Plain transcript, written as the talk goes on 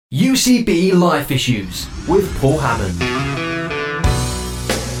UCB Life Issues with Paul Hammond.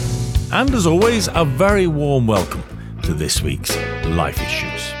 And as always, a very warm welcome to this week's Life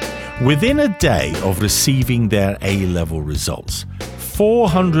Issues. Within a day of receiving their A-level results,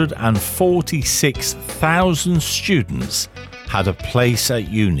 446,000 students had a place at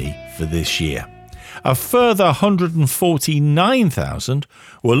uni for this year. A further 149,000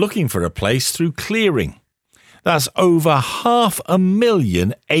 were looking for a place through clearing. That's over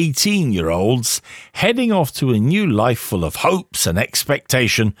 500,000 18-year-olds heading off to a new life full of hopes and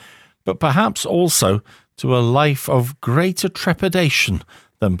expectation, but perhaps also to a life of greater trepidation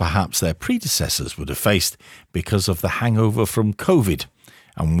than perhaps their predecessors would have faced because of the hangover from COVID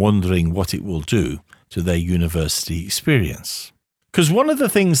and wondering what it will do to their university experience. Because one of the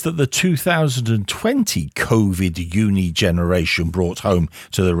things that the 2020 COVID uni generation brought home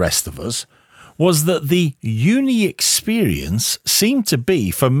to the rest of us was that the uni experience seemed to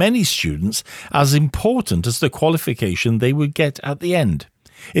be, for many students, as important as the qualification they would get at the end.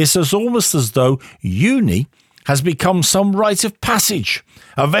 It's almost as though uni has become some rite of passage,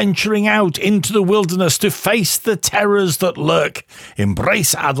 a venturing out into the wilderness to face the terrors that lurk,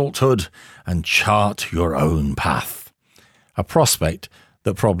 embrace adulthood, and chart your own path. A prospect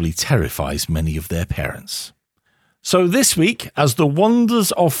that probably terrifies many of their parents. So this week, as the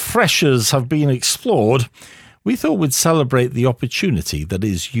wonders of freshers have been explored, we thought we'd celebrate the opportunity that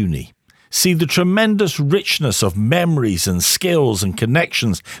is uni. See the tremendous richness of memories and skills and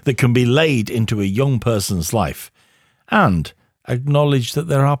connections that can be laid into a young person's life, and acknowledge that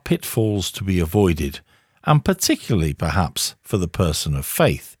there are pitfalls to be avoided, and particularly perhaps for the person of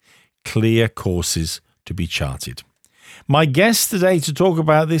faith, clear courses to be charted. My guest today to talk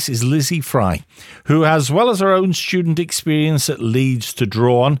about this is Lizzie Fry, who, as well as her own student experience at Leeds to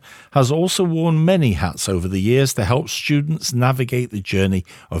draw on, has also worn many hats over the years to help students navigate the journey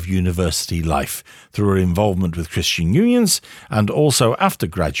of university life through her involvement with Christian Unions and also after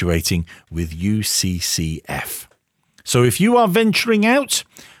graduating with UCCF. So if you are venturing out,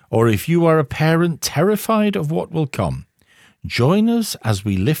 or if you are a parent terrified of what will come, join us as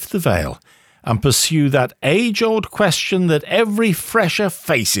we lift the veil and pursue that age-old question that every fresher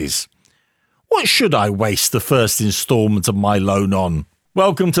faces. What should I waste the first instalment of my loan on?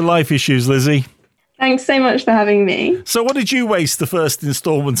 Welcome to Life Issues, Lizzie. Thanks so much for having me. So what did you waste the first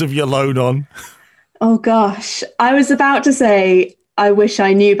instalment of your loan on? Oh gosh, I was about to say I wish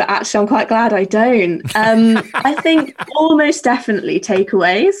I knew, but actually I'm quite glad I don't. I think almost definitely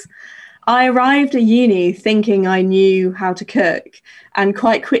takeaways. I arrived at uni thinking I knew how to cook and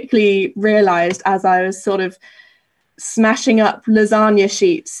quite quickly realised as I was sort of smashing up lasagna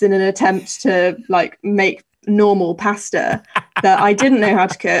sheets in an attempt to make normal pasta that I didn't know how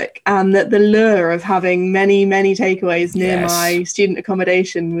to cook, and that the lure of having many takeaways near my student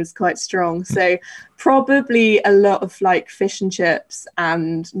accommodation was quite strong. So probably a lot of fish and chips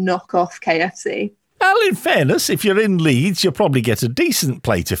and knockoff KFC. Well, in fairness, if you're in Leeds, you'll probably get a decent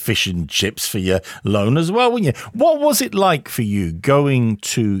plate of fish and chips for your loan as well, wouldn't you? What was it like for you going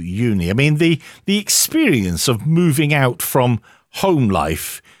to uni? I mean, the experience of moving out from home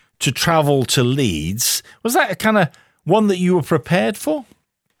life to travel to Leeds, was that a kind of one that you were prepared for?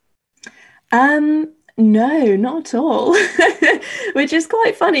 No, not at all, which is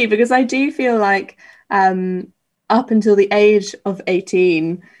quite funny because I do feel like up until the age of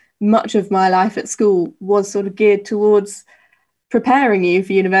 18, much of my life at school was sort of geared towards preparing you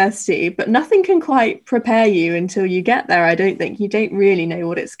for university, but nothing can quite prepare you until you get there. I don't think you don't really know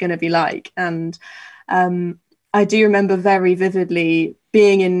what it's going to be like. And I do remember very vividly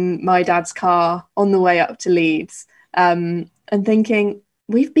being in my dad's car on the way up to Leeds and thinking,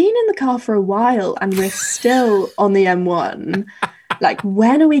 we've been in the car for a while and we're still on the M1.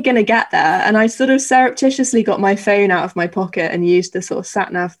 When are we going to get there? And I sort of surreptitiously got my phone out of my pocket and used the sort of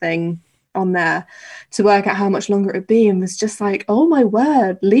sat-nav thing on there to work out how much longer it would be, and was just like, oh my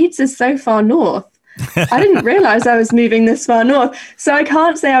word, Leeds is so far north. I didn't realise I was moving this far north. So I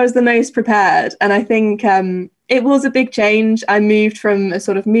can't say I was the most prepared. And I think it was a big change. I moved from a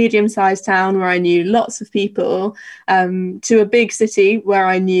sort of medium-sized town where I knew lots of people to a big city where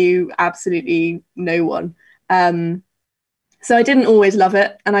I knew absolutely no one. So I didn't always love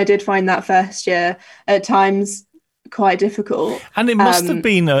it, and I did find that first year at times quite difficult. And it must have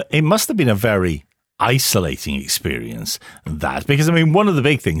been a very isolating experience, that, because I mean, one of the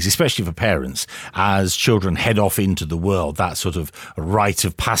big things, especially for parents, as children head off into the world, that sort of rite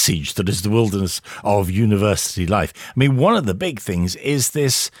of passage that is the wilderness of university life. I mean, one of the big things is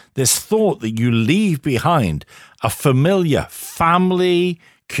this thought that you leave behind a familiar family,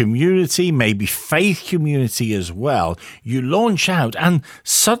 community, maybe faith community as well. You launch out and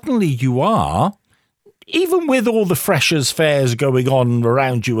suddenly you are, even with all the freshers' fairs going on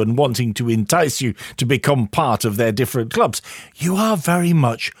around you and wanting to entice you to become part of their different clubs, you are very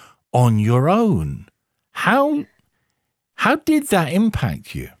much on your own. How did that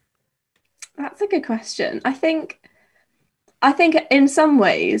impact you? That's a good question. I think in some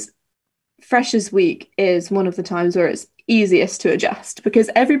ways, Freshers' Week is one of the times where it's easiest to adjust because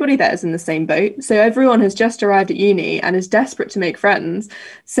everybody there is in the same boat. So everyone has just arrived at uni and is desperate to make friends.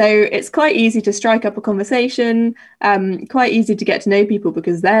 So it's quite easy to strike up a conversation, quite easy to get to know people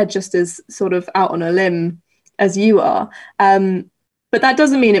because they're just as sort of out on a limb as you are. But that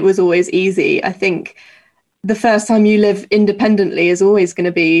doesn't mean it was always easy. I think the first time you live independently is always going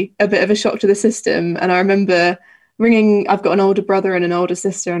to be a bit of a shock to the system. And I remember I've got an older brother and an older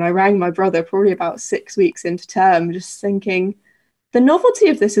sister, and I rang my brother probably about 6 weeks into term, just thinking, the novelty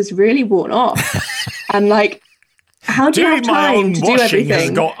of this has really worn off. And like, how do you have time to do everything?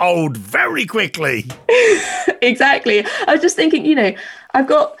 Has got old very quickly. Exactly. I was just thinking, I've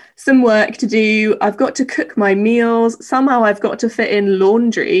got some work to do. I've got to cook my meals. Somehow I've got to fit in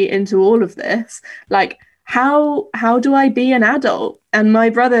laundry into all of this. Like, how do I be an adult? And my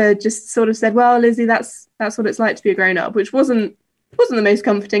brother just sort of said, well, Lizzie, that's what it's like to be a grown up, which wasn't the most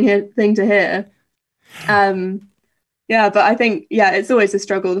comforting thing to hear. But I think, it's always a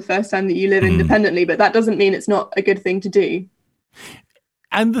struggle the first time that you live independently, but that doesn't mean it's not a good thing to do.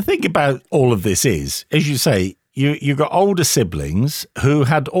 And the thing about all of this is, as you say, you've got older siblings who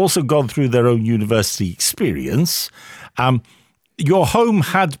had also gone through their own university experience. Your home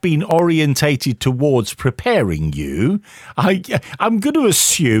had been orientated towards preparing you. I'm going to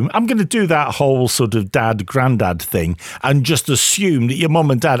assume, I'm going to do that whole sort of dad-granddad thing and just assume that your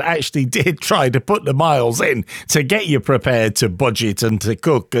mum and dad actually did try to put the miles in to get you prepared to budget and to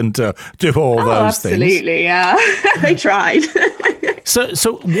cook and to do all those things. Absolutely, yeah. They tried.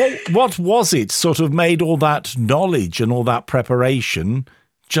 So what was it sort of made all that knowledge and all that preparation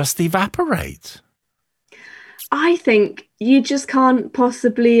just evaporate? I think you just can't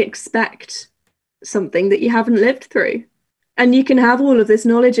possibly expect something that you haven't lived through. And you can have all of this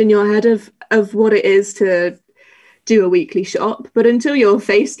knowledge in your head of what it is to do a weekly shop, but until you're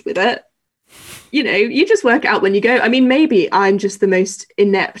faced with it, you just work it out when you go. I mean, maybe I'm just the most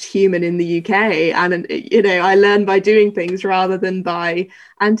inept human in the UK and, I learn by doing things rather than by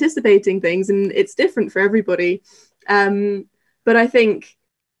anticipating things, and it's different for everybody. But I think,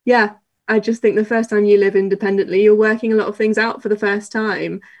 I just think the first time you live independently, you're working a lot of things out for the first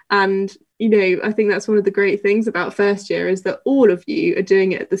time. And, I think that's one of the great things about first year is that all of you are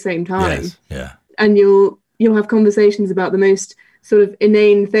doing it at the same time. Yes, yeah. And you'll have conversations about the most sort of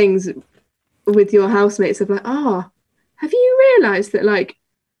inane things with your housemates of like, have you realised that like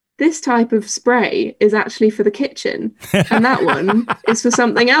this type of spray is actually for the kitchen and that one is for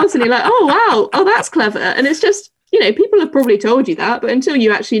something else? And you're like, oh, wow, that's clever. And it's just, people have probably told you that, but until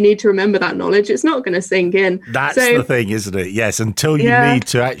you actually need to remember that knowledge, it's not going to sink in. That's the thing, isn't it? Yes, until you need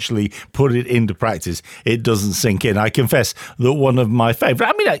to actually put it into practice, it doesn't sink in. I confess that one of my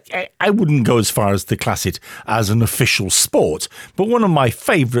favourite, I wouldn't go as far as to class it as an official sport, but one of my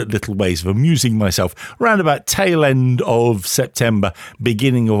favourite little ways of amusing myself around about tail end of September,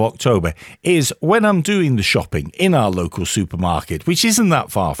 beginning of October, is when I'm doing the shopping in our local supermarket, which isn't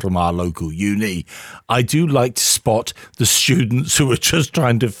that far from our local uni. I do like to spot the students who are just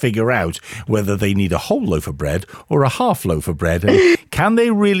trying to figure out whether they need a whole loaf of bread or a half loaf of bread. And can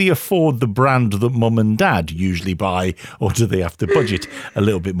they really afford the brand that mum and dad usually buy, or do they have to budget a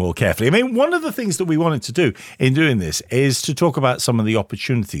little bit more carefully? I mean, one of the things that we wanted to do in doing this is to talk about some of the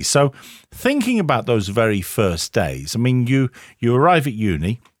opportunities. So thinking about those very first days, I mean, you arrive at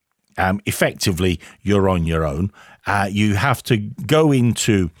uni, effectively you're on your own. You have to go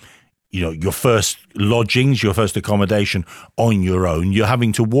into your first lodgings, your first accommodation on your own. You're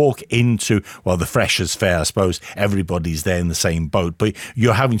having to walk into, the Freshers' Fair, I suppose. Everybody's there in the same boat, but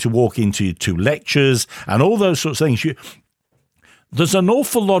you're having to walk into lectures and all those sorts of things. There's an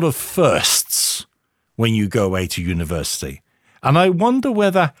awful lot of firsts when you go away to university. And I wonder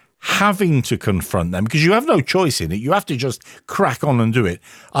whether having to confront them, because you have no choice in it, you have to just crack on and do it.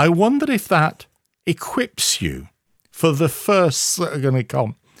 I wonder if that equips you for the firsts that are going to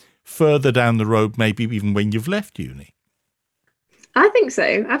come further down the road, maybe even when you've left uni. I think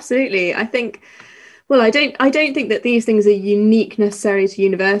so, absolutely. I think, I don't think that these things are unique necessarily to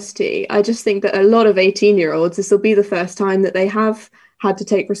university. I just think that a lot of 18-year-olds, this will be the first time that they have had to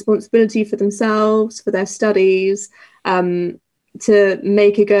take responsibility for themselves, for their studies. to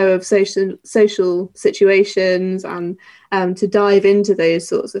make a go of social situations and to dive into those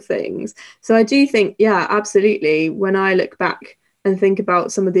sorts of things. So I do think, yeah, absolutely. When I look back and think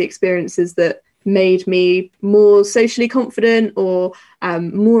about some of the experiences that made me more socially confident or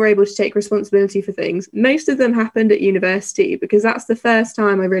more able to take responsibility for things, most of them happened at university, because that's the first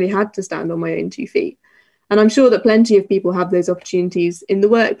time I really had to stand on my own 2 feet. And I'm sure that plenty of people have those opportunities in the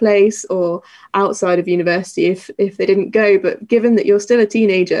workplace or outside of university if they didn't go. But given that you're still a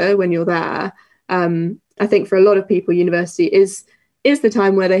teenager when you're there, I think for a lot of people, university is the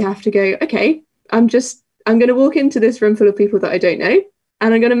time where they have to go, okay, I'm going to walk into this room full of people that I don't know,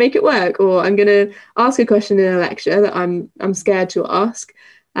 and I'm going to make it work, or I'm going to ask a question in a lecture that I'm scared to ask.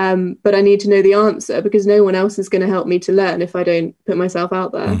 But I need to know the answer, because no one else is going to help me to learn if I don't put myself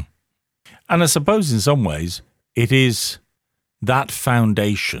out there. Mm. And I suppose in some ways it is that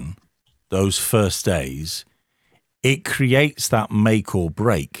foundation, those first days, it creates that make or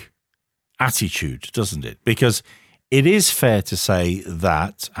break attitude, doesn't it? Because it is fair to say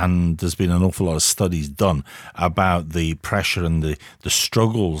that, and there's been an awful lot of studies done about the pressure and the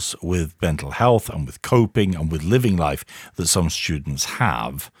struggles with mental health and with coping and with living life that some students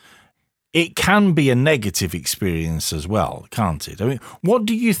have. It can be a negative experience as well, can't it? I mean, what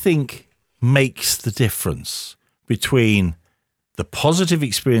do you think makes the difference between the positive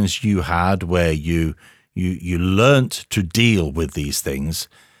experience you had where you learnt to deal with these things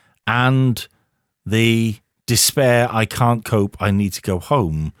and the despair, I can't cope, I need to go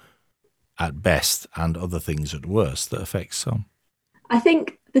home at best, and other things at worst that affects some? I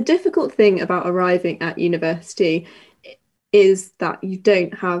think the difficult thing about arriving at university is that you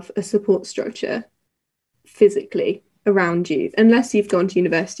don't have a support structure physically around you, unless you've gone to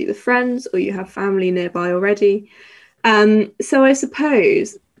university with friends or you have family nearby already. So I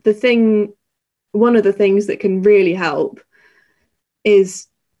suppose one of the things that can really help is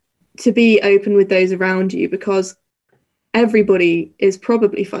to be open with those around you, because everybody is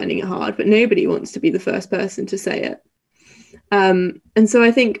probably finding it hard, but nobody wants to be the first person to say it. And so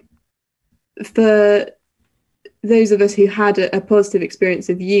I think for those of us who had a positive experience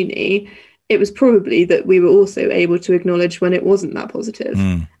of uni, it was probably that we were also able to acknowledge when it wasn't that positive.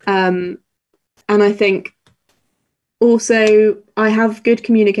 And I think also I have good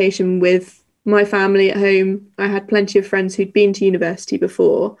communication with my family at home. I had plenty of friends who'd been to university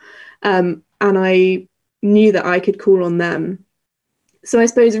before, and I knew that I could call on them. So I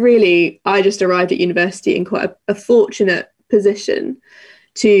suppose really I just arrived at university in quite a fortunate position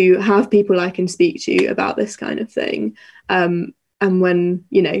to have people I can speak to about this kind of thing. And when,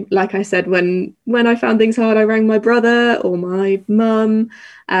 like I said, when I found things hard, I rang my brother or my mum.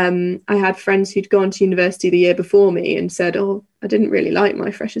 I had friends who'd gone to university the year before me and said, oh, I didn't really like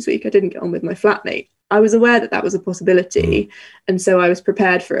my freshers week. I didn't get on with my flatmate. I was aware that that was a possibility. And so I was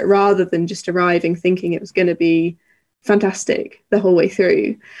prepared for it, rather than just arriving thinking it was going to be fantastic the whole way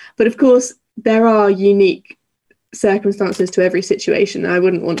through. But of course, there are unique circumstances to every situation. I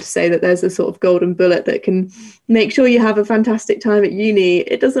wouldn't want to say that there's a sort of golden bullet that can make sure you have a fantastic time at uni.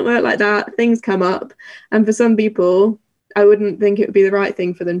 It doesn't work like that. Things come up, and for some people I wouldn't think it would be the right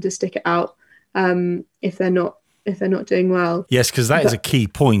thing for them to stick it out if they're not doing well. Yes, because that is a key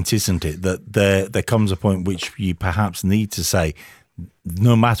point, isn't it? That there comes a point which you perhaps need to say,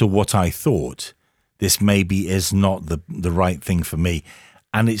 no matter what I thought, this maybe is not the right thing for me.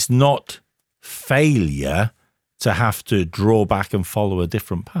 And it's not failure to have to draw back and follow a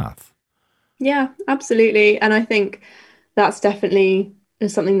different path. Yeah, absolutely. And I think that's definitely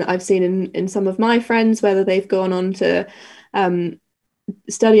something that I've seen in some of my friends, whether they've gone on to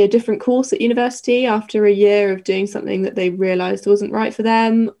study a different course at university after a year of doing something that they realised wasn't right for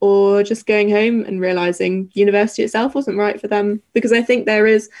them, or just going home and realising university itself wasn't right for them. Because I think there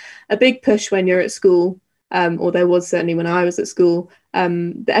is a big push when you're at school, or there was certainly when I was at school,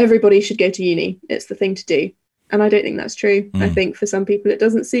 that everybody should go to uni. It's the thing to do. And I don't think that's true. I think for some people it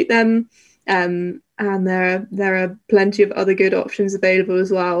doesn't suit them. And there are plenty of other good options available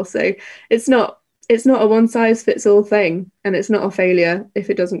as well. So it's not a one size fits all thing, and it's not a failure if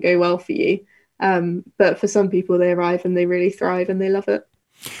it doesn't go well for you. But for some people, they arrive and they really thrive and they love it.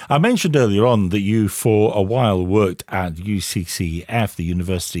 I mentioned earlier on that you for a while worked at UCCF, the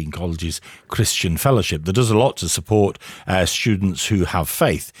University and Colleges Christian Fellowship, that does a lot to support students who have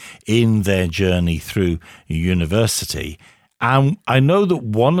faith in their journey through university. And I know that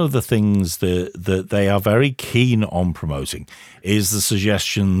one of the things that they are very keen on promoting is the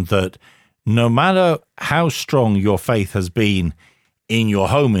suggestion that no matter how strong your faith has been in your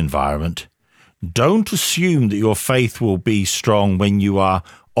home environment, don't assume that your faith will be strong when you are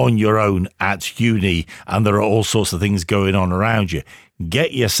on your own at uni and there are all sorts of things going on around you.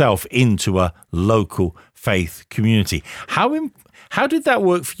 Get yourself into a local faith community. How did that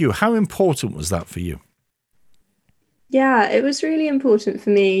work for you? How important was that for you? Yeah, it was really important for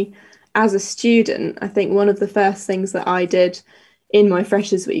me as a student. I think one of the first things that I did in my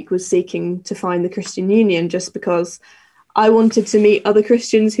Freshers Week was seeking to find the Christian Union, just because I wanted to meet other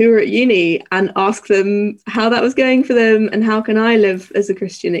Christians who were at uni and ask them how that was going for them and how can I live as a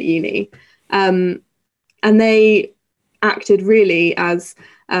Christian at uni. And they acted really as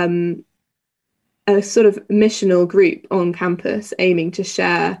a sort of missional group on campus, aiming to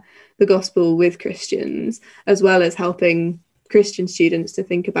share the gospel with Christians, as well as helping Christian students to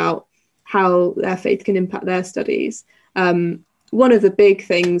think about how their faith can impact their studies. One of the big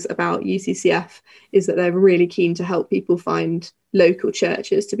things about UCCF is that they're really keen to help people find local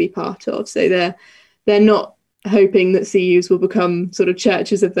churches to be part of. So they're not hoping that CUs will become sort of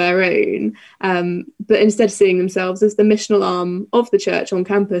churches of their own, but instead seeing themselves as the missional arm of the church on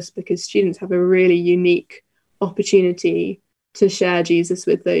campus, because students have a really unique opportunity to share Jesus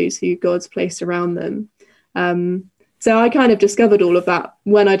with those who God's placed around them. So I kind of discovered all of that.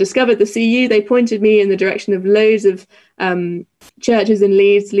 When I discovered the CU, they pointed me in the direction of loads of churches in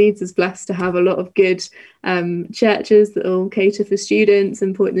Leeds. Leeds is blessed to have a lot of good churches that will cater for students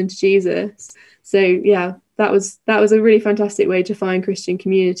and point them to Jesus. So yeah, that was a really fantastic way to find Christian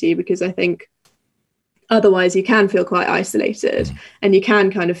community, because I think otherwise you can feel quite isolated and you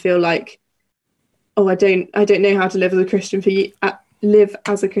can kind of feel like, oh, I don't know how to live as a Christian live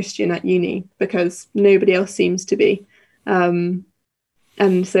as a Christian at uni, because nobody else seems to be. And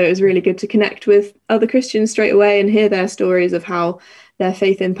so it was really good to connect with other Christians straight away and hear their stories of how their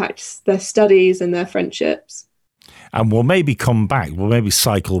faith impacts their studies and their friendships. And we'll maybe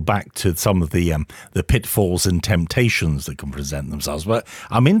cycle back to some of the pitfalls and temptations that can present themselves. But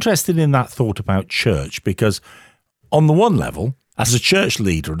I'm interested in that thought about church, because on the one level, as a church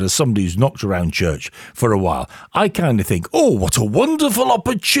leader and as somebody who's knocked around church for a while, I kind of think, oh, what a wonderful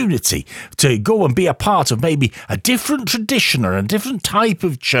opportunity to go and be a part of maybe a different tradition or a different type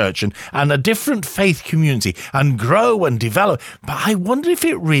of church and a different faith community and grow and develop. But I wonder if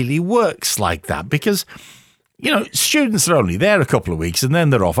it really works like that, because, you know, students are only there a couple of weeks and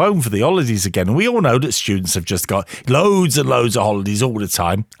then they're off home for the holidays again. And we all know that students have just got loads and loads of holidays all the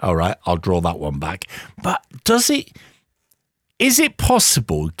time. All right, I'll draw that one back. But is it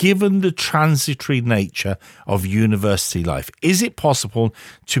possible, given the transitory nature of university life, is it possible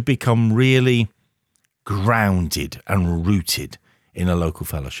to become really grounded and rooted in a local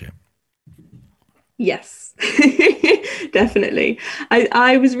fellowship? Yes, definitely.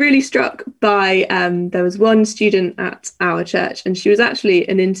 I was really struck by, there was one student at our church, and she was actually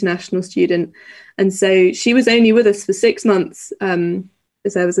an international student. And so she was only with us for 6 months,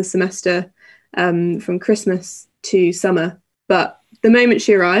 as there was a semester from Christmas to summer. But the moment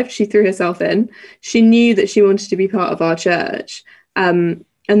she arrived, she threw herself in. She knew that she wanted to be part of our church. And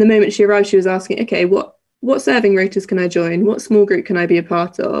the moment she arrived, she was asking, okay, what serving rotas can I join? What small group can I be a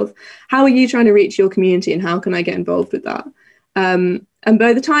part of? How are you trying to reach your community and how can I get involved with that? And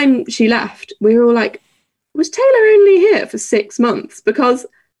by the time she left, we were all like, was Taylor only here for 6 months? Because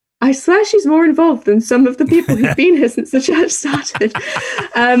I swear she's more involved than some of the people who've been here since the church started.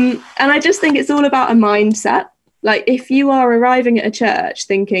 And I just think it's all about a mindset. Like, if you are arriving at a church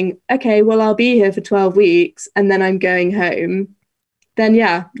thinking, okay, well, I'll be here for 12 weeks and then I'm going home, then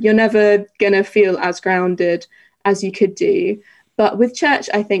yeah, you're never going to feel as grounded as you could do. But with church,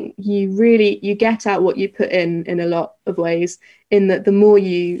 I think you get out what you put in a lot of ways, in that the more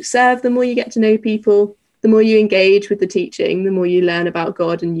you serve, the more you get to know people, the more you engage with the teaching, the more you learn about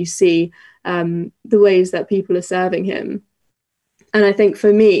God and you see the ways that people are serving him. And I think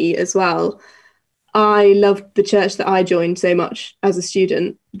for me as well, I loved the church that I joined so much as a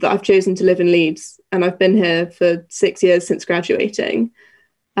student that I've chosen to live in Leeds, and I've been here for 6 years since graduating.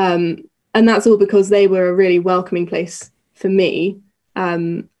 And that's all because they were a really welcoming place for me.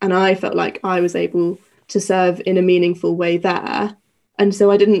 And I felt like I was able to serve in a meaningful way there. And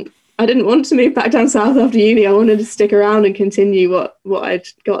so I didn't want to move back down south after uni. I wanted to stick around and continue what I'd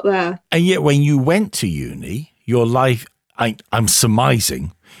got there. And yet when you went to uni, your life, I'm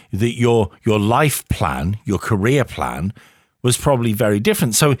surmising that your life plan, your career plan, was probably very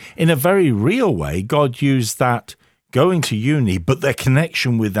different. So in a very real way, God used that going to uni, but their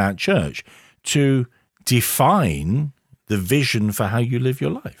connection with that church, to define the vision for how you live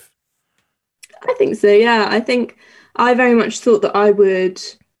your life. I think so, yeah. I think I very much thought that I would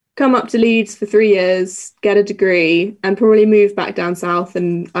come up to Leeds for 3 years, get a degree, and probably move back down south.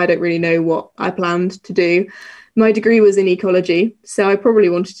 And I don't really know what I planned to do. My degree was in ecology, so I probably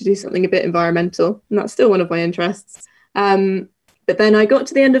wanted to do something a bit environmental, and that's still one of my interests. But then I got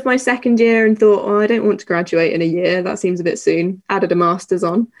to the end of my second year and thought, oh, I don't want to graduate in a year. That seems a bit soon. Added a master's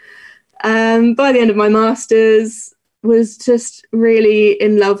on. By the end of my master's, was just really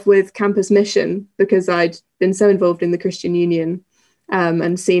in love with campus mission because I'd been so involved in the Christian Union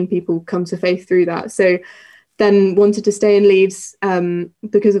and seen people come to faith through that. So then wanted to stay in Leeds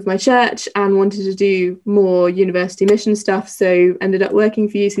because of my church and wanted to do more university mission stuff. So ended up working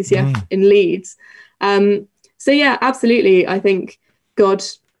for UCCF in Leeds. So yeah, absolutely. I think God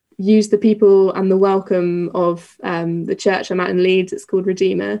used the people and the welcome of the church I'm at in Leeds. It's called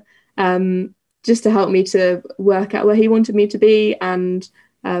Redeemer. Just to help me to work out where he wanted me to be and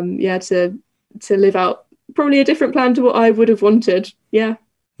to live out probably a different plan to what I would have wanted. Yeah,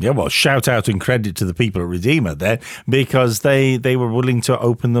 well, shout out and credit to the people at Redeemer there, because they were willing to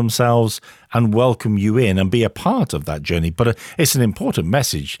open themselves and welcome you in and be a part of that journey. But it's an important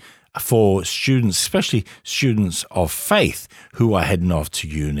message for students, especially students of faith who are heading off to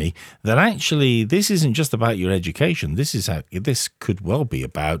uni, that actually this isn't just about your education. This could well be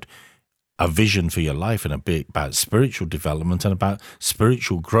about a vision for your life and a bit about spiritual development and about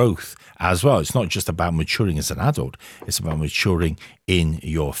spiritual growth as well. It's not just about maturing as an adult, it's about maturing in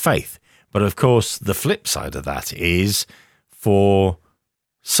your faith. But of course, the flip side of that is for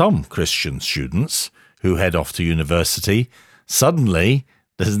some Christian students who head off to university, suddenly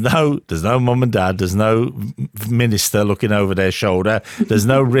there's no mum and dad, there's no minister looking over their shoulder, there's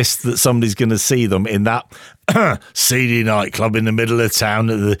no risk that somebody's going to see them in that seedy nightclub in the middle of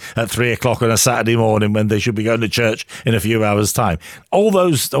town at 3 o'clock on a Saturday morning when they should be going to church in a few hours' time. All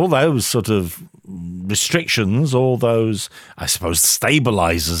those sort of restrictions, all those, I suppose,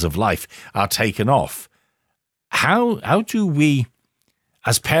 stabilizers of life are taken off. How do we,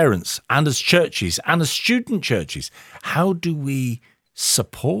 as parents and as churches and as student churches, how do we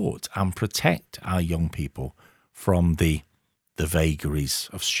support and protect our young people from the vagaries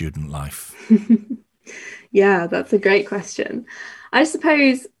of student life? Yeah, that's a great question. I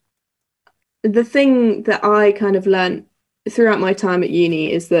suppose the thing that I kind of learned throughout my time at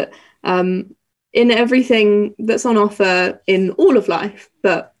uni is that in everything that's on offer in all of life,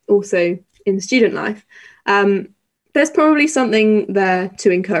 but also in student life, there's probably something there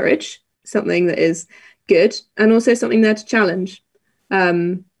to encourage, something that is good, and also something there to challenge.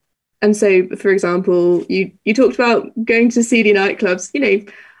 And so, for example, you talked about going to seedy nightclubs. You know,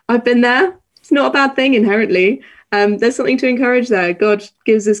 I've been there. It's not a bad thing inherently. There's something to encourage there. God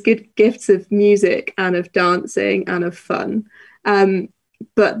gives us good gifts of music and of dancing and of fun.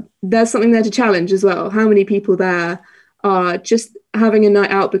 But there's something there to challenge as well. How many people there are just having a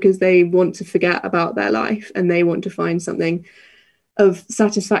night out because they want to forget about their life and they want to find something of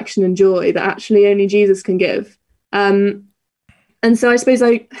satisfaction and joy that actually only Jesus can give. And so I suppose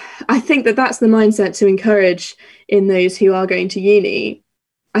I think that that's the mindset to encourage in those who are going to uni.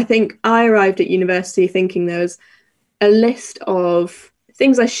 I think I arrived at university thinking there was a list of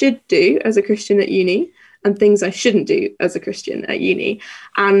things I should do as a Christian at uni and things I shouldn't do as a Christian at uni.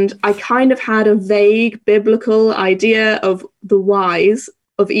 And I kind of had a vague biblical idea of the whys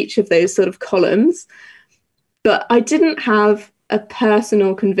of each of those sort of columns, but I didn't have a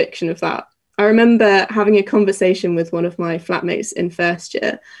personal conviction of that. I remember having a conversation with one of my flatmates in first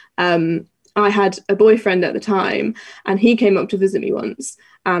year. I had a boyfriend at the time and he came up to visit me once,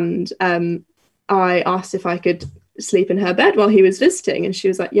 and I asked if I could sleep in her bed while he was visiting, and she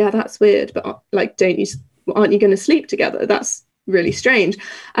was like, yeah, that's weird, but like, aren't you going to sleep together? That's really strange.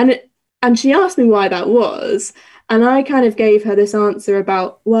 And she asked me why that was, and I kind of gave her this answer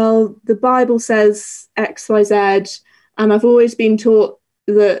about, well, the Bible says X, Y, Z, and I've always been taught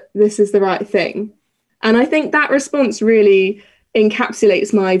that this is the right thing. And I think that response really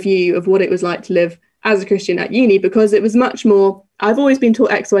encapsulates my view of what it was like to live as a Christian at uni, because it was much more, I've always been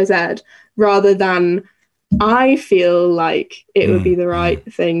taught X, Y, Z, rather than I feel like it would be the right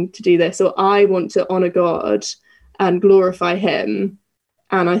thing to do this, or I want to honor God and glorify him,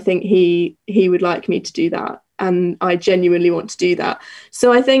 and I think he would like me to do that, and I genuinely want to do that.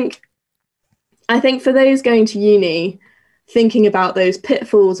 So I think for those going to uni, thinking about those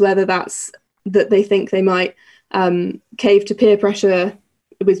pitfalls, whether that's that they think they might cave to peer pressure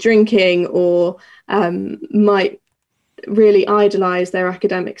with drinking, or might really idolize their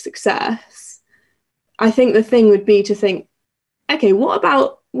academic success, I think the thing would be to think, okay, what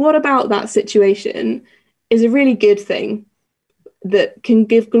about that situation is a really good thing that can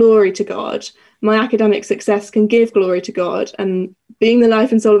give glory to God. My academic success can give glory to God, and being the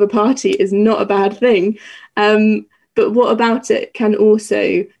life and soul of a party is not a bad thing. But what about it can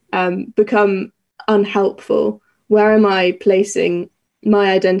also become unhelpful? Where am I placing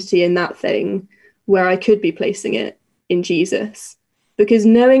my identity in that thing where I could be placing it in Jesus? Because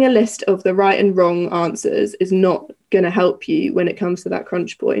knowing a list of the right and wrong answers is not going to help you when it comes to that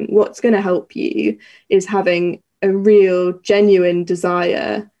crunch point. What's going to help you is having a real, genuine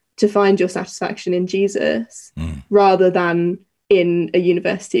desire to find your satisfaction in Jesus rather than in a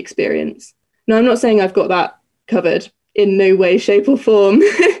university experience. Now, I'm not saying I've got that covered in no way, shape or form,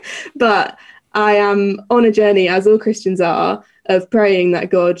 but I am on a journey, as all Christians are, of praying that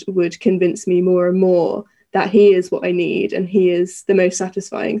God would convince me more and more that he is what I need and he is the most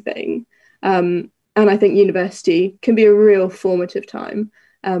satisfying thing. And I think university can be a real formative time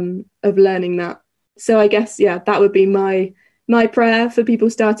of learning that. So I guess, yeah, that would be my prayer for people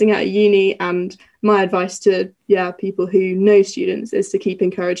starting out at uni, and my advice to people who know students is to keep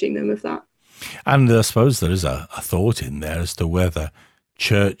encouraging them with that. And I suppose there is a thought in there as to whether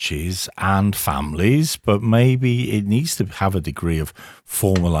churches and families, but maybe it needs to have a degree of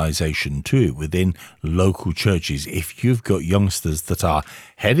formalization too within local churches. If you've got youngsters that are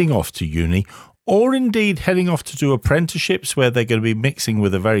heading off to uni, or indeed heading off to do apprenticeships where they're going to be mixing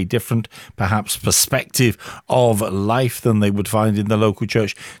with a very different, perhaps, perspective of life than they would find in the local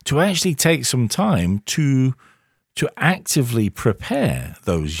church, to actually take some time to actively prepare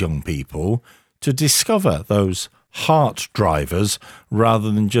those young people to discover those heart drivers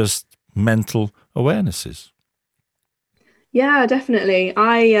rather than just mental awarenesses. Yeah, definitely.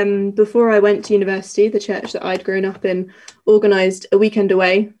 Before I went to university, the church that I'd grown up in organised a weekend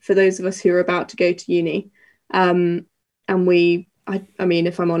away for those of us who were about to go to uni. And I mean,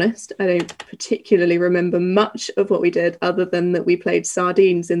 if I'm honest, I don't particularly remember much of what we did other than that we played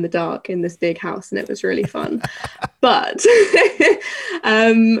sardines in the dark in this big house and it was really fun. But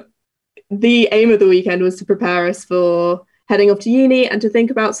the aim of the weekend was to prepare us for heading off to uni and to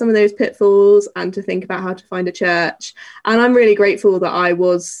think about some of those pitfalls and to think about how to find a church. And I'm really grateful that I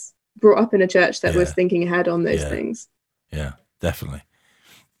was brought up in a church that was thinking ahead on those things. Yeah, definitely.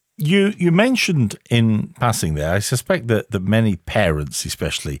 You mentioned in passing there, I suspect that many parents,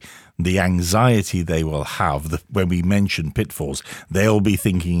 especially, the anxiety they will have when we mention pitfalls, they'll be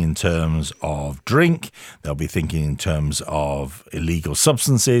thinking in terms of drink, they'll be thinking in terms of illegal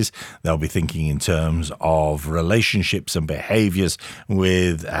substances, they'll be thinking in terms of relationships and behaviours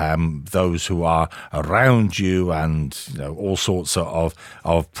with those who are around you, and all sorts of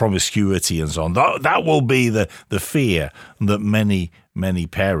promiscuity and so on. That will be the fear that many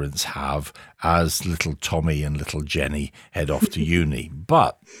parents have as little Tommy and little Jenny head off to uni.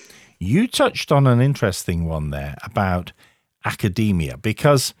 But you touched on an interesting one there about academia,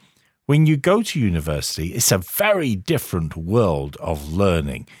 because when you go to university, it's a very different world of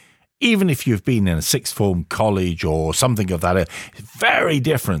learning. Even if you've been in a sixth form college or something of that, it's very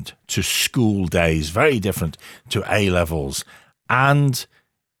different to school days, very different to A-levels. And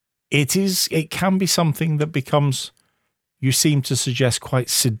it can be something that becomes, you seem to suggest,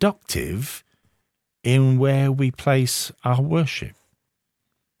 quite seductive in where we place our worship.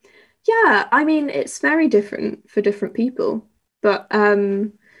 Yeah, I mean, it's very different for different people. But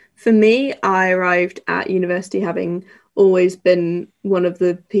for me, I arrived at university having always been one of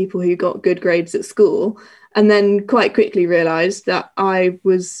the people who got good grades at school, and then quite quickly realised that I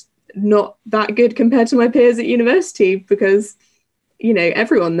was not that good compared to my peers at university, because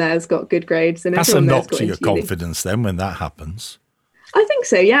everyone there's got good grades, and that's everyone a there's knock got to your uni. confidence then when that happens. I think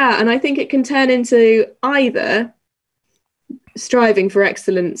so, yeah. And I think it can turn into either striving for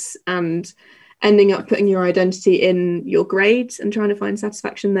excellence and ending up putting your identity in your grades and trying to find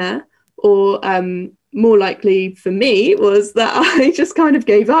satisfaction there, or more likely for me was that I just kind of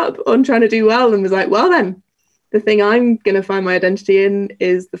gave up on trying to do well and was like, well then, the thing I'm going to find my identity in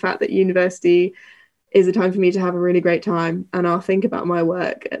is the fact that university is a time for me to have a really great time, and I'll think about my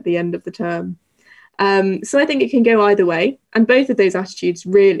work at the end of the term. So I think it can go either way, and both of those attitudes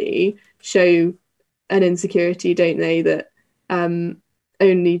really show an insecurity, don't they, that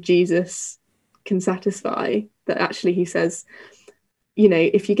only Jesus can satisfy. That actually he says,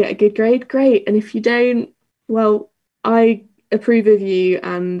 if you get a good grade, great, and if you don't, well, I approve of you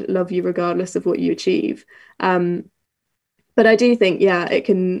and love you regardless of what you achieve. But I do think,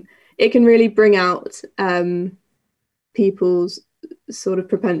 it can really bring out people's sort of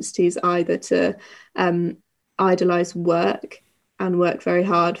propensities either to idolize work and work very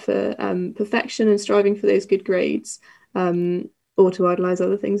hard for perfection and striving for those good grades, or to idolize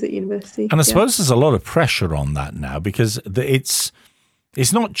other things at university. And I suppose there's a lot of pressure on that now, because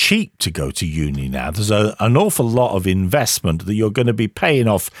it's not cheap to go to uni now. There's an awful lot of investment that you're going to be paying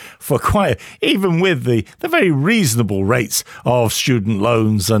off for even with the very reasonable rates of student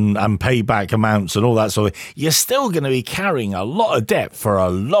loans and payback amounts and all that sort of thing. You're still going to be carrying a lot of debt for a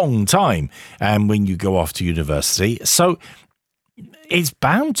long time when you go off to university. So it's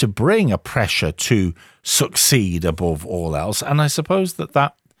bound to bring a pressure to succeed above all else. And I suppose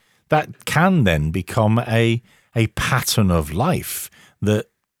that can then become a pattern of life that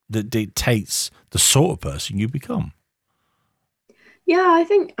dictates the sort of person you become. Yeah,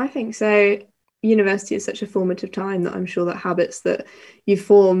 I think so. University is such a formative time that I'm sure that habits that you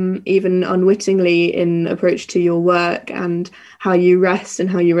form even unwittingly in approach to your work and how you rest and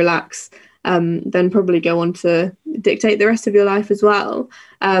how you relax then probably go on to dictate the rest of your life as well.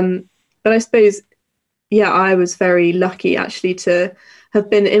 But I suppose, yeah, I was very lucky actually to have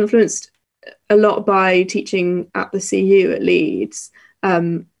been influenced a lot by teaching at the CU at Leeds,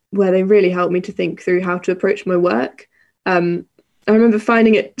 where they really helped me to think through how to approach my work. I remember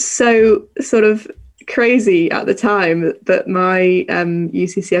finding it so sort of crazy at the time that my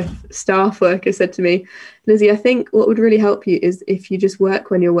UCCF staff worker said to me, Lizzie, I think what would really help you is if you just work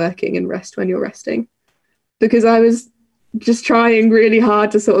when you're working and rest when you're resting. Because I was just trying really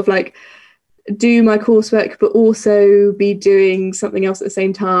hard to sort of like do my coursework, but also be doing something else at the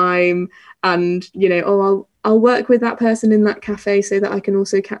same time. And, I'll work with that person in that cafe so that I can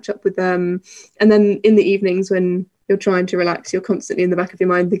also catch up with them. And then in the evenings when you're trying to relax, you're constantly in the back of your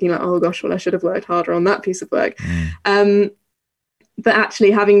mind thinking like, oh gosh, well, I should have worked harder on that piece of work. But actually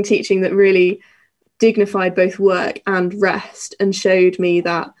having teaching that really dignified both work and rest and showed me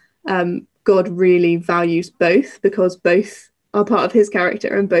that God really values both, because both are part of his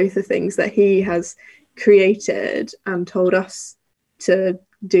character and both are things that he has created and told us to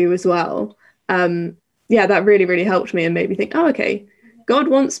do as well. That really, really helped me and made me think, oh, okay, God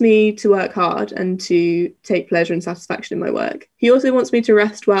wants me to work hard and to take pleasure and satisfaction in my work. He also wants me to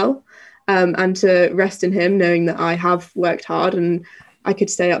rest well and to rest in him, knowing that I have worked hard and I could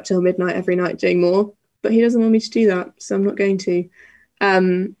stay up till midnight every night doing more, but he doesn't want me to do that, so I'm not going to.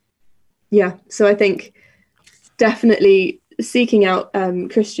 So I think definitely seeking out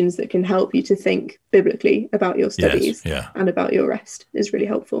Christians that can help you to think biblically about your studies and about your rest is really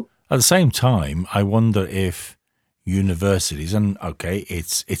helpful. At the same time, I wonder if universities, and okay,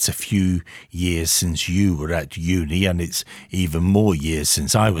 it's a few years since you were at uni, and it's even more years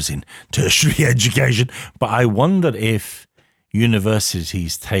since I was in tertiary education, but I wonder if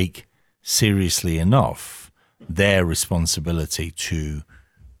universities take seriously enough their responsibility to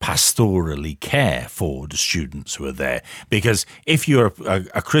pastorally care for the students who are there. Because if you're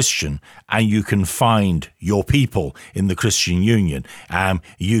a Christian and you can find your people in the Christian Union,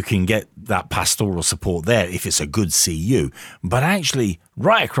 you can get that pastoral support there if it's a good CU. But actually,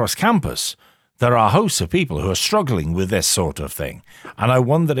 right across campus, there are hosts of people who are struggling with this sort of thing. And I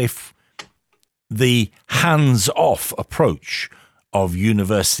wonder if the hands-off approach of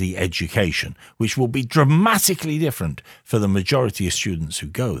university education, which will be dramatically different for the majority of students who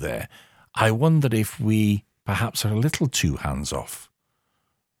go there, I wonder if we perhaps are a little too hands-off.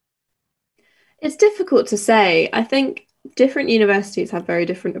 It's difficult to say. I think different universities have very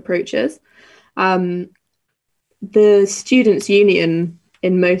different approaches. The Students' Union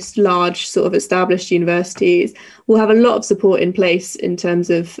in most large sort of established universities will have a lot of support in place in terms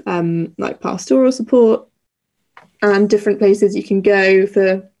of like pastoral support, and different places you can go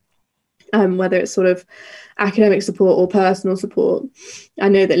for whether it's sort of academic support or personal support. I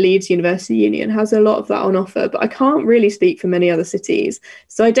know that Leeds University Union has a lot of that on offer, but I can't really speak for many other cities.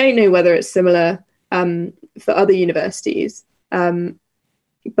 So I don't know whether it's similar for other universities. But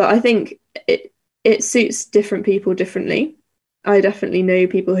I think it suits different people differently. I definitely know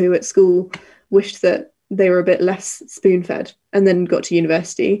people who at school wished that they were a bit less spoon-fed and then got to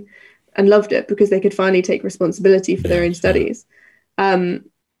university and loved it because they could finally take responsibility for their own studies.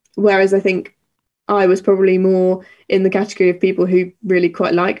 Whereas I think I was probably more in the category of people who really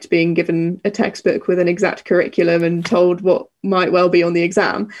quite liked being given a textbook with an exact curriculum and told what might well be on the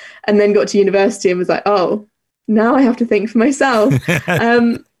exam, and then got to university and was like, oh, now I have to think for myself.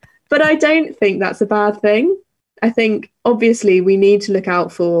 But I don't think that's a bad thing. I think obviously we need to look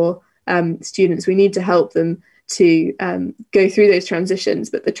out for students. We need to help them to go through those transitions,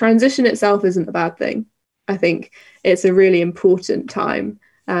 but the transition itself isn't a bad thing. I think it's a really important time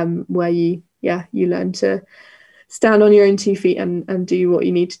where you learn to stand on your own 2 feet and do what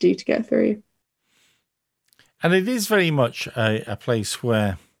you need to do to get through. And it is very much a place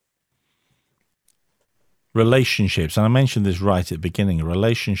where relationships, and I mentioned this right at the beginning,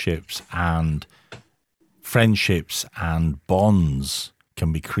 relationships and friendships and bonds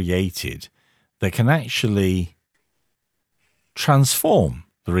can be created that can actually transform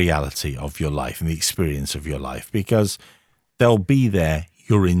the reality of your life and the experience of your life, because they'll be there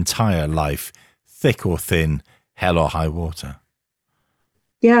your entire life, thick or thin, hell or high water.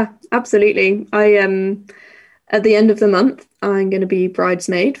 Yeah, absolutely. At the end of the month, I'm going to be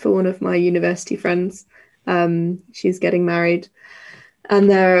bridesmaid for one of my university friends. She's getting married.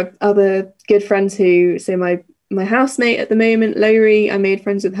 And there are other good friends so my housemate at the moment, Lowry, I made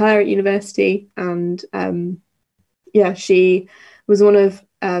friends with her at university. And she was one of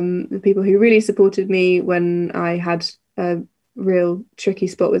the people who really supported me when I had a real tricky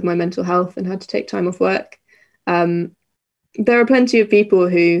spot with my mental health and had to take time off work. There are plenty of people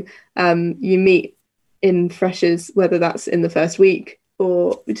who you meet in freshers, whether that's in the first week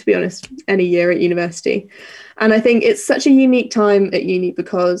or, to be honest, any year at university. And I think it's such a unique time at uni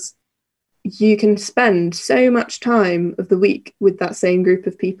because you can spend so much time of the week with that same group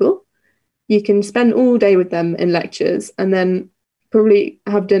of people. You can spend all day with them in lectures and then probably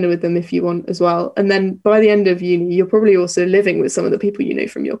have dinner with them if you want as well. And then by the end of uni, you're probably also living with some of the people you know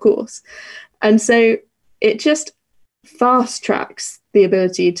from your course. And so it just fast tracks the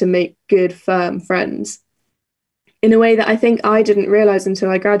ability to make good, firm friends in a way that I think I didn't realize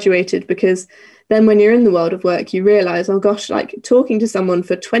until I graduated, because then when you're in the world of work, you realize, oh gosh, like talking to someone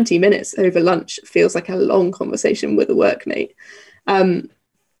for 20 minutes over lunch feels like a long conversation with a workmate.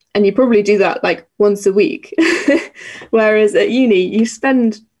 And you probably do that like once a week. Whereas at uni, you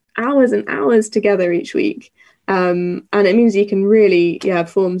spend hours and hours together each week. And it means you can really,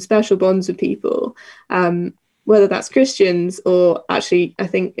 form special bonds with people. Whether that's Christians or actually, I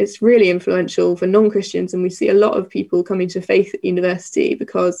think it's really influential for non-Christians. And we see a lot of people coming to faith at university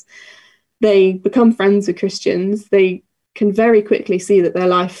because they become friends with Christians. They can very quickly see that their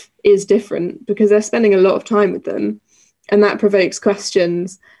life is different because they're spending a lot of time with them. And that provokes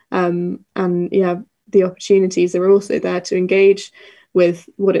questions. The opportunities are also there to engage with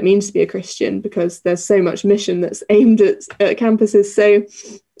what it means to be a Christian, because there's so much mission that's aimed at campuses. So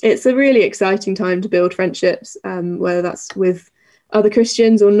it's a really exciting time to build friendships, whether that's with other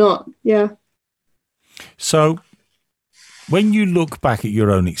Christians or not. Yeah. So when you look back at your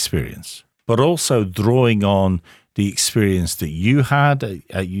own experience, but also drawing on the experience that you had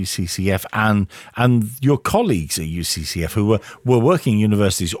at UCCF and your colleagues at UCCF who were working in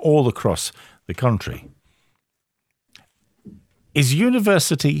universities all across the country, is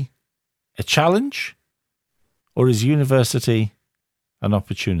university a challenge or is university an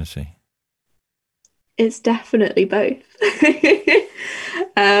opportunity? It's definitely both.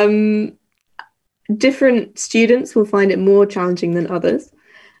 Different students will find it more challenging than others,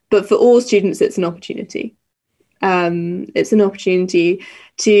 but for all students, it's an opportunity. It's an opportunity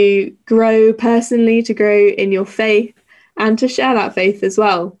to grow personally, to grow in your faith, and to share that faith as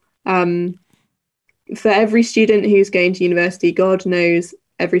well. For every student who's going to university, God knows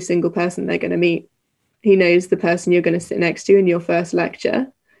every single person they're going to meet. He knows the person you're going to sit next to in your first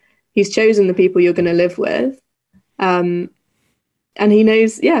lecture. He's chosen the people you're going to live with. And he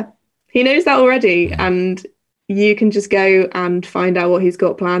knows that already. And you can just go and find out what he's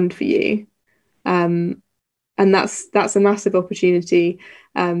got planned for you. And that's a massive opportunity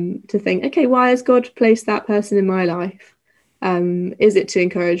to think, okay, why has God placed that person in my life? Is it to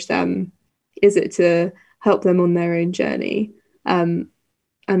encourage them? Is it to help them on their own journey?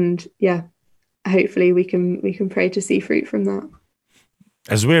 Hopefully we can pray to see fruit from that.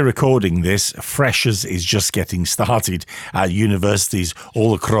 As we're recording this, Freshers is just getting started at universities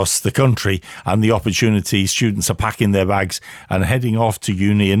all across the country, and the opportunity, students are packing their bags and heading off to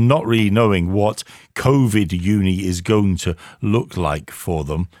uni and not really knowing what COVID uni is going to look like for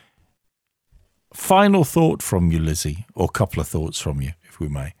them. Final thought from you, Lizzie, or a couple of thoughts from you, if we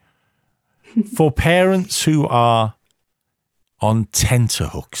may. For parents who are on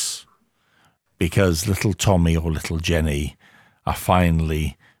tenterhooks because little Tommy or little Jenny are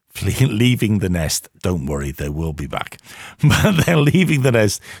finally leaving the nest. Don't worry, they will be back. But they're leaving the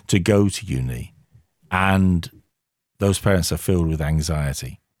nest to go to uni, and those parents are filled with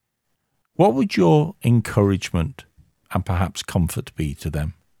anxiety. What would your encouragement and perhaps comfort be to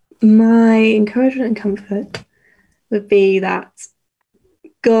them? My encouragement and comfort would be that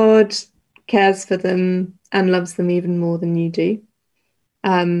God cares for them and loves them even more than you do,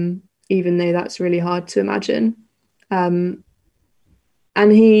 even though that's really hard to imagine.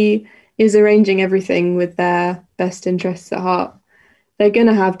 And he is arranging everything with their best interests at heart. They're going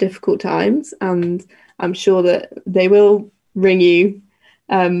to have difficult times, and I'm sure that they will ring you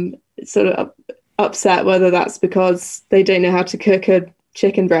sort of upset, whether that's because they don't know how to cook a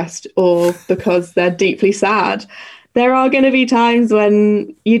chicken breast or because they're deeply sad. there are going to be times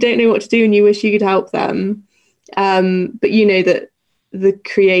when you don't know what to do and you wish you could help them. But you know that the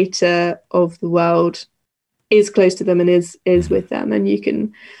creator of the world is close to them and is with them, and you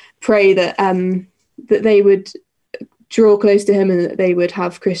can pray that that they would draw close to him and that they would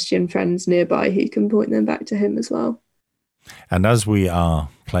have Christian friends nearby who can point them back to him as well. And as we are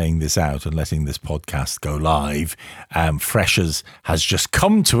playing this out and letting this podcast go live, Freshers has just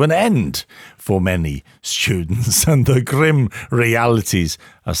come to an end for many students and the grim realities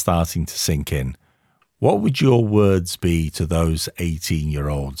are starting to sink in. What would your words be to those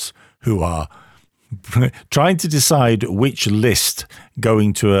 18-year-olds who are trying to decide which list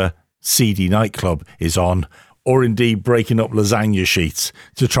going to a seedy nightclub is on, or indeed breaking up lasagna sheets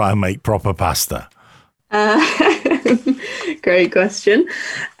to try and make proper pasta? Great question.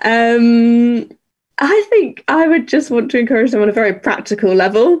 I think I would just want to encourage them on a very practical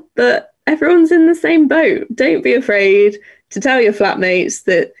level that everyone's in the same boat. Don't be afraid to tell your flatmates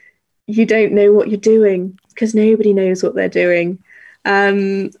that you don't know what you're doing, because nobody knows what they're doing.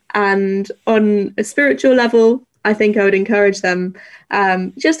 And on a spiritual level, I think I would encourage them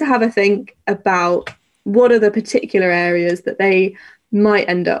just to have a think about what are the particular areas that they might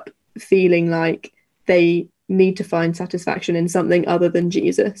end up feeling like they need to find satisfaction in something other than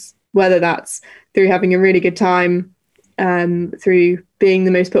Jesus, whether that's through having a really good time, through being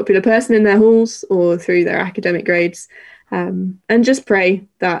the most popular person in their halls, or through their academic grades. And just pray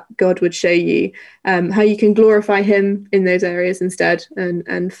that God would show you how you can glorify him in those areas instead,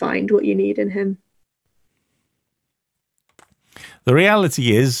 and find what you need in him. The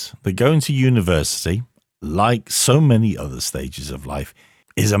reality is that going to university, like so many other stages of life,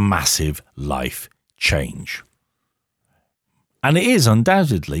 is a massive life change. And it is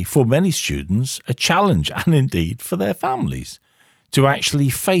undoubtedly, for many students, a challenge, and indeed for their families, to actually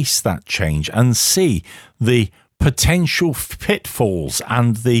face that change and see the potential pitfalls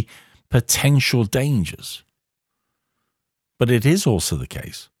and the potential dangers. But it is also the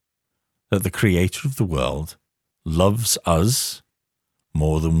case that the creator of the world loves us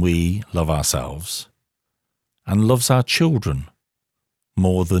more than we love ourselves, and loves our children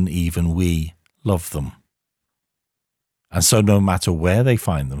more than even we love them. And so no matter where they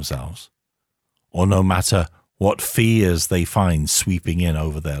find themselves, or no matter what fears they find sweeping in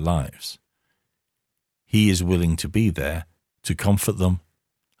over their lives, he is willing to be there to comfort them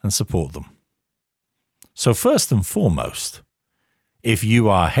and support them. So first and foremost, if you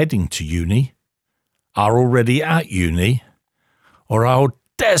are heading to uni, are already at uni, or are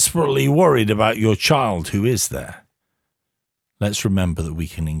desperately worried about your child who is there, let's remember that we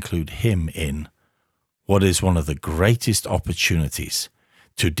can include him in what is one of the greatest opportunities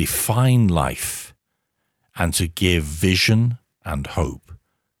to define life and to give vision and hope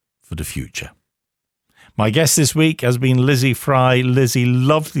for the future. My guest this week has been Lizzie Fry. Lizzie,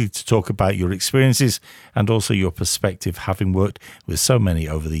 lovely to talk about your experiences and also your perspective, having worked with so many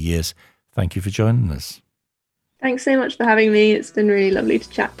over the years. Thank you for joining us. Thanks so much for having me. It's been really lovely to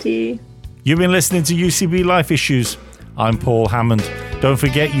chat to you. You've been listening to UCB Life Issues. I'm Paul Hammond. Don't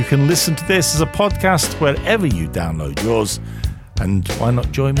forget you can listen to this as a podcast wherever you download yours. And why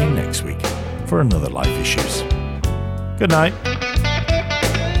not join me next week for another Life Issues? Good night.